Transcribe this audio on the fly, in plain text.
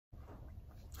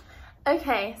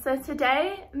Okay, so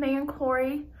today me and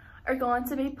Corey are going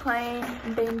to be playing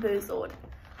Beanboozled,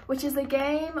 which is a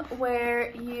game where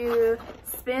you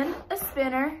spin a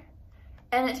spinner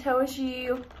and it tells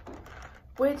you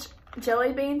which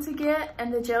jelly bean to get,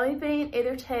 and the jelly bean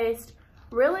either tastes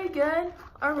really good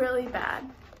or really bad.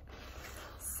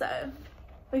 So,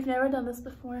 we've never done this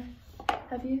before.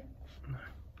 Have you? No.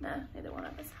 No, neither one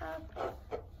of us have.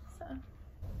 So.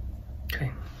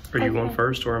 Okay. Are you going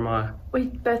first or am I? We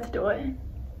both do it.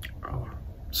 Oh.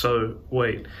 So,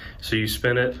 wait. So you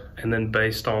spin it and then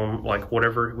based on like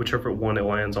whichever one it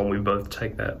lands on, we both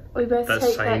take that. We both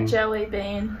take that jelly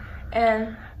bean.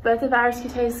 And both of ours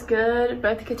could taste good,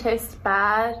 both could taste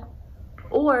bad,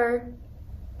 or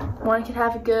one could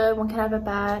have a good, one could have a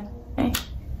bad. Okay,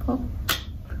 cool.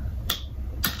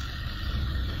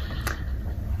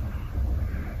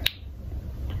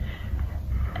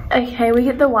 Okay, we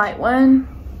get the white one.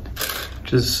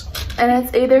 And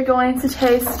it's either going to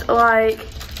taste like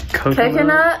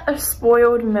coconut or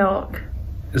spoiled milk.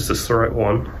 Is this the right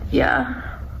one?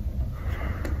 Yeah.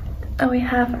 And we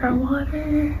have our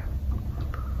water.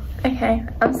 Okay,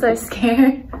 I'm so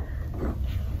scared.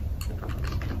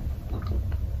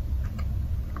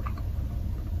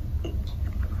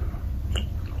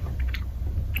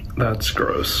 That's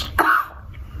gross.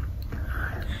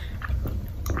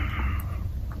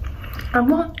 I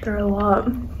want to throw up.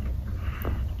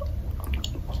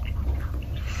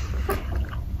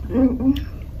 I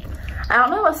don't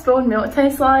know what spoiled milk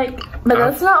tastes like, but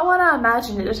that's not what I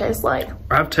imagined it to taste like.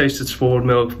 I've tasted spoiled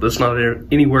milk that's not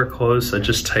anywhere close. It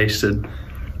just tasted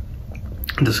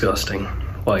disgusting.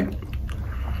 Like,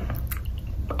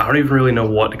 I don't even really know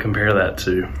what to compare that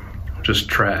to. Just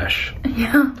trash.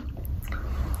 Yeah.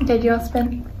 Okay, do you want to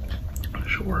spin?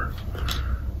 Sure.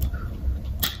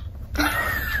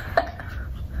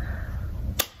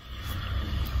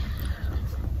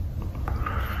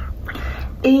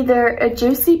 Either a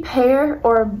juicy pear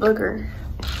or a booger.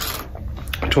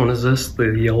 Which one is this?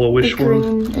 The yellowish one?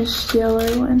 The greenish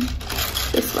yellow one.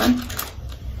 This one.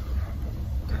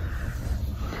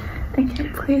 Okay,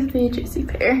 please be a juicy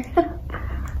pear.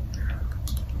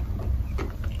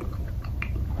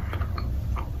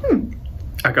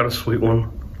 I got a sweet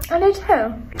one. I do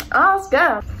too. Oh, let's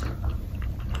go.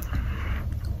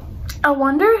 I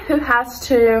wonder who has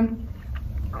to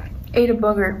eat a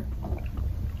booger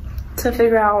to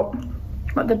figure out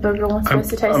what the booger one's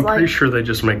supposed to taste like. I'm pretty sure they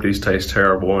just make these taste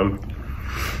terrible in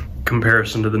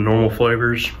comparison to the normal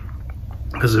flavors.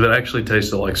 Because if it actually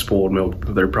tasted like spoiled milk,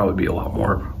 there'd probably be a lot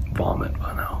more vomit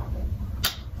by now.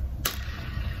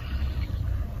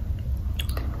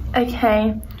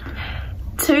 Okay.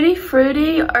 Tutti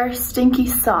Frutti or Stinky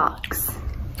Socks?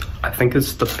 I think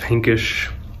it's the pinkish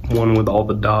one with all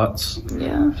the dots.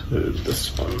 Yeah. So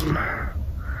this one.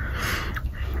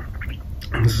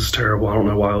 This is terrible. I don't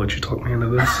know why I let you talk me into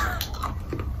this.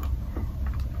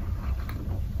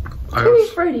 Tutti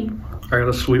Frutti. I got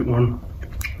a sweet one.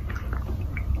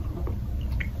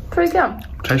 Pretty good.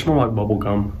 Tastes more like bubble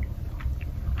gum.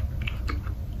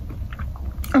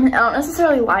 I mean, I don't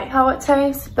necessarily like how it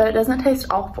tastes, but it doesn't taste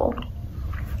awful.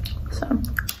 So.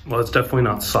 Well, it's definitely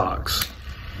not socks.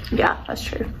 Yeah, that's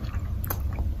true.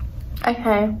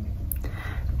 Okay.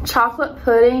 Chocolate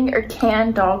pudding or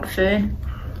canned dog food?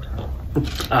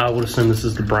 I would assume this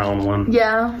is the brown one.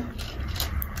 Yeah.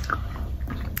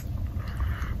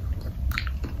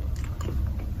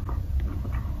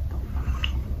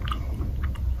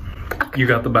 You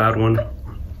got the bad one.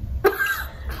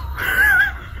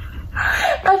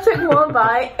 I took one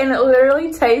bite and it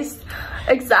literally tastes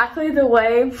exactly the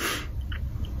way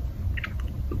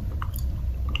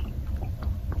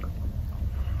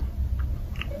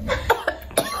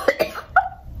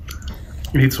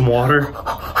You need some water?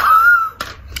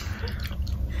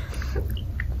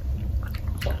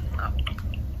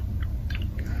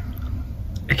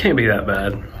 It can't be that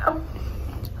bad.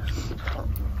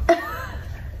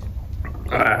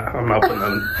 I'm not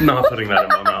putting that in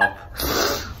my mouth.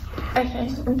 Okay,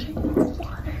 I'm drinking this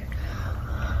water.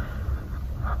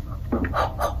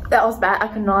 That was bad. I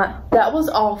could not. That was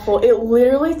awful. It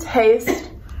literally tastes.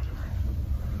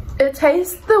 It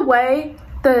tastes the way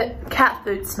the cat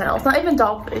food smells. Not even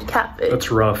dog food, cat food.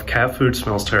 That's rough. Cat food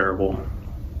smells terrible.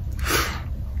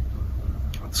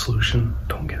 Solution,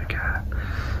 don't get a cat.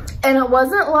 And it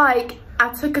wasn't like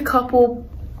I took a couple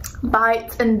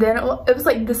bites and then it was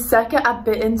like the second I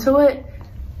bit into it,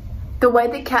 the way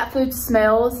that cat food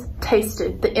smells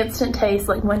tasted. The instant taste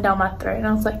like went down my throat and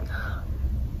I was like,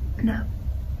 no.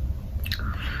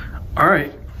 All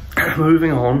right,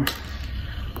 moving on.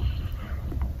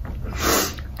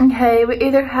 Okay, we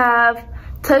either have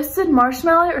toasted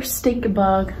marshmallow or stink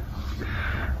bug.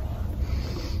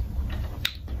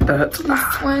 That's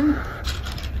this one.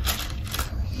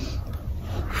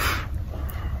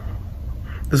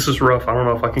 This is rough. I don't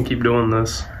know if I can keep doing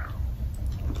this.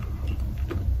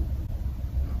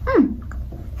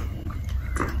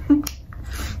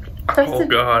 Oh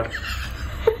God.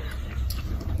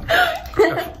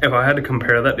 If I had to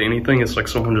compare that to anything, it's like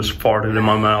someone just farted in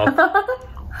my mouth.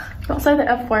 Don't say the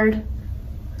F word.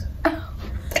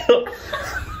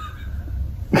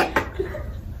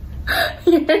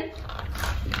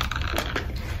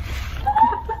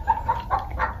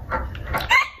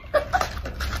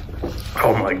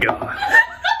 Oh my God.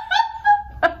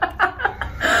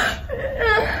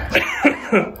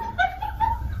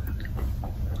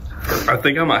 I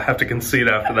think I might have to concede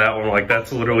after that one. Like,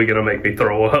 that's literally gonna make me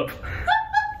throw up.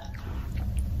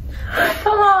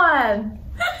 Come on.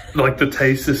 Like, the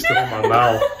taste is still in my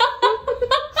mouth.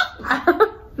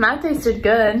 Mine tasted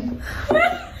good.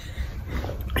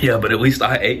 Yeah, but at least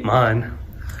I ate mine.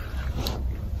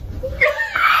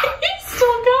 He's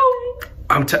still going.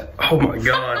 Oh my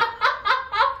God.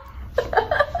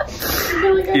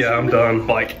 Yeah, I'm done.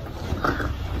 Like, I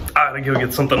gotta go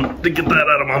get something to get that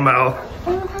out of my mouth.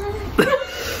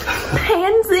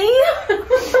 Pansy.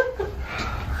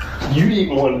 You eat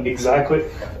one exactly.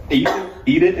 Eat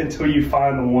it until you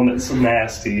find the one that's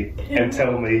nasty and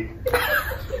tell me.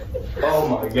 Oh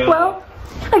my God. Well,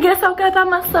 I guess I'll go by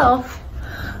myself.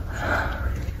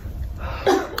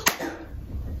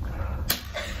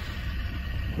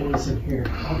 What is in here?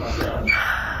 Oh my God.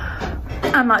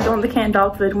 I'm not doing the canned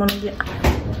dog food one again.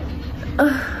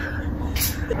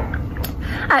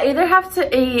 I either have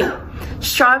to eat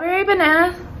strawberry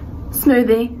banana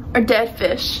smoothie or dead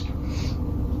fish.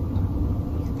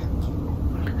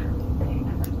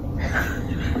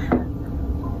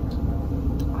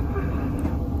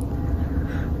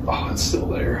 Oh, it's still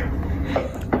there.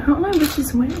 I don't know which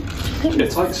is which.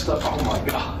 It's like stuff. Oh my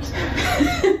God.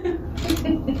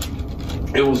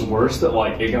 It was worse that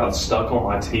like it got stuck on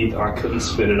my teeth and I couldn't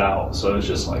spit it out. So it's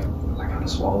just like I gotta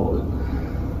swallow it.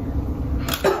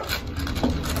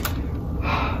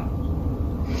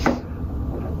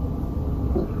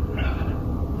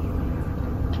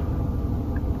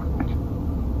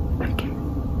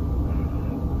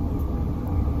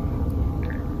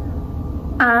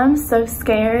 I'm so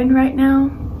scared right now.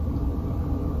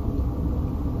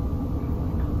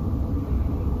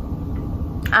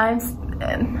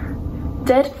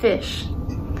 Dead fish.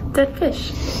 Dead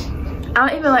fish. I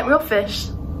don't even like real fish.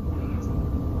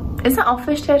 Isn't all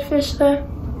fish dead fish though?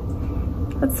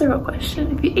 That's the real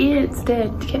question. If you eat it, it's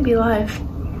dead. It can't be alive.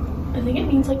 I think it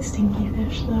means like stinky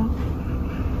fish though.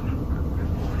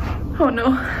 Oh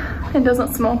no. It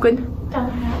doesn't smell good. Down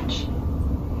the hatch.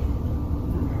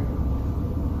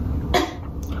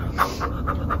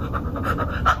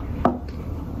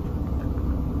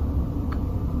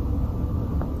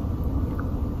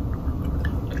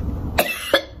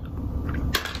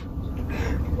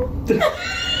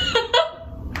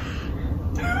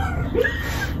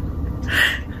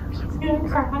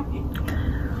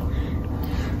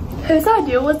 Whose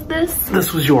idea was this?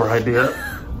 This was your idea.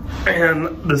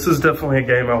 And this is definitely a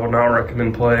game I would not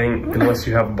recommend playing unless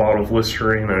you have a bottle of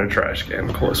Listerine and a trash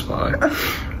can close by.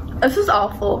 This is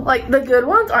awful. Like, the good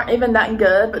ones aren't even that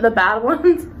good, but the bad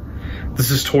ones.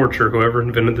 This is torture. Whoever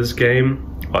invented this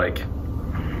game, like,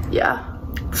 yeah.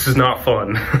 This is not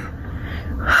fun.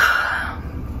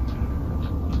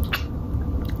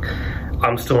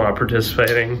 I'm still not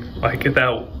participating. Like,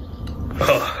 that.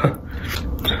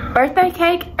 Birthday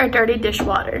cake or dirty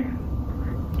dishwater?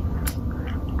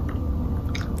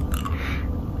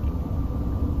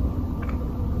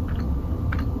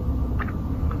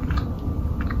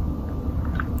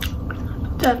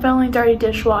 Definitely dirty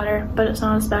dishwater, but it's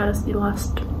not as bad as the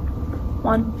last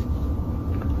one.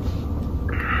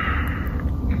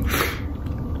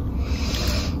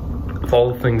 Of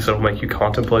all the things that'll make you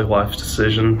contemplate life's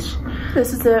decisions,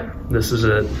 this is it. This is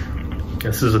it.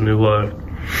 This is a new low.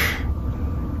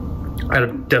 I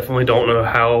definitely don't know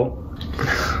how.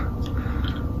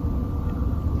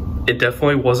 It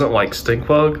definitely wasn't like stink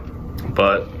bug,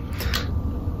 but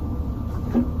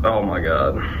oh my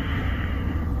God.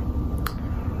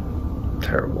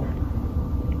 Terrible.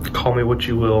 Call me what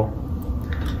you will.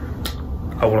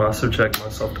 I will not subject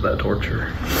myself to that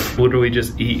torture. Literally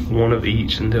just eat one of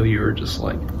each until you were just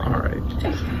like, all right.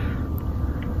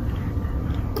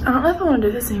 I don't know if I want to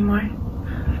do this anymore.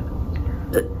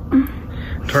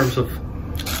 In terms of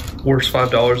worst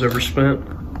 $5 ever spent?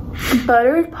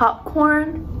 Buttered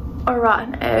popcorn or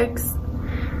rotten eggs?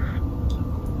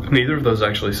 Neither of those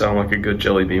actually sound like a good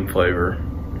jelly bean flavor,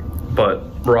 but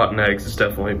rotten eggs is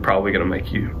definitely probably gonna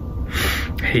make you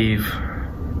heave.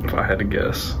 if I had to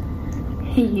guess.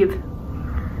 Heave.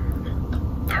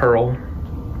 Hurl.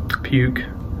 Puke.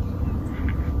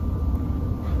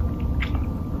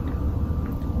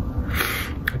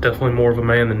 Definitely more of a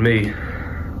man than me.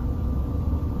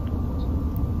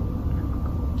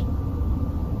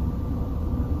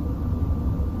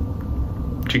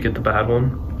 Did you get the bad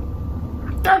one?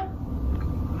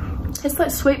 No. It's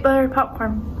like sweet butter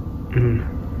popcorn.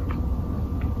 Mm.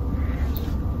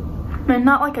 I mean,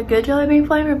 not like a good jelly bean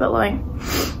flavor, but like,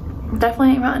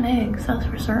 definitely ain't rotten eggs, that's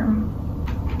for certain.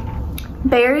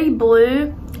 Berry,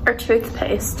 blue, or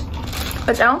toothpaste.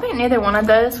 Which I don't think neither one of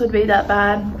those would be that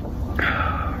bad.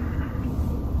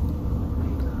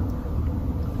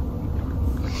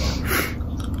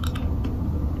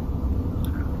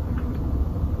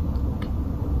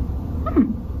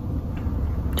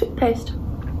 Toothpaste.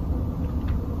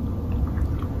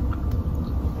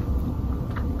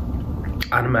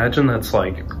 I'd imagine that's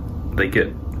like, they get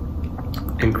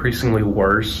increasingly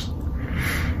worse.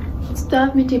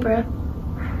 Stuff me too, bro.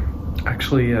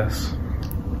 Actually, yes.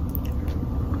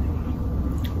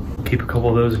 Keep a couple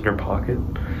of those in your pocket.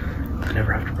 You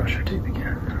never have to brush your teeth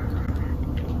again.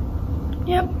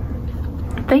 Yep.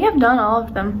 I think I've done all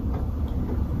of them.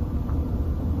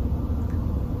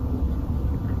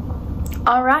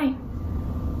 All right.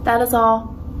 That is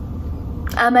all.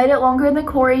 I made it longer than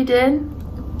Corey did.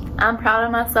 I'm proud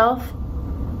of myself.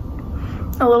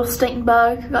 A little stink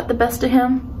bug got the best of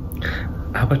him.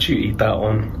 How about you eat that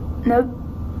one? Nope.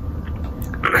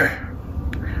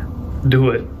 Do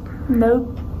it.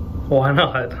 Nope. Why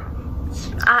not?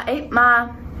 I ate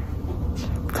my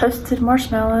toasted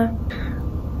marshmallow.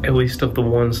 At least of the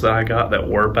ones that I got that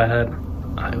were bad,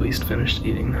 I at least finished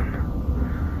eating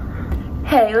them.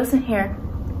 Hey, listen here.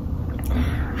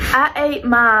 I ate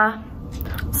my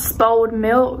spoiled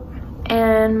milk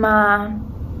and my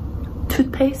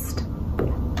toothpaste.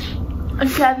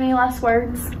 If you have any last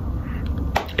words?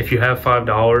 If you have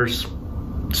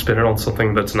 $5, spend it on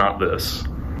something that's not this.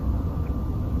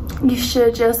 You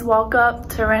should just walk up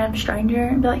to a random stranger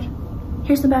and be like,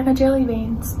 here's the bag of jelly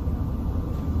beans.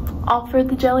 Offer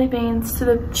the jelly beans to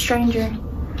the stranger.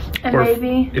 And Or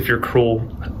maybe, if you're cruel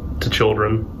to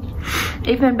children.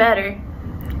 even better,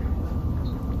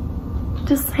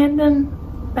 just hand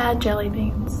them bad jelly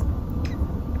beans.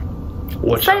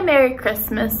 What Say child, Merry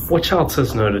Christmas. what child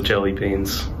says no to jelly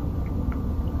beans?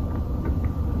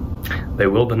 They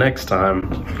will the next time.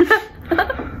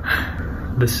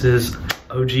 This is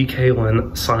OG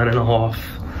Kaylin signing off.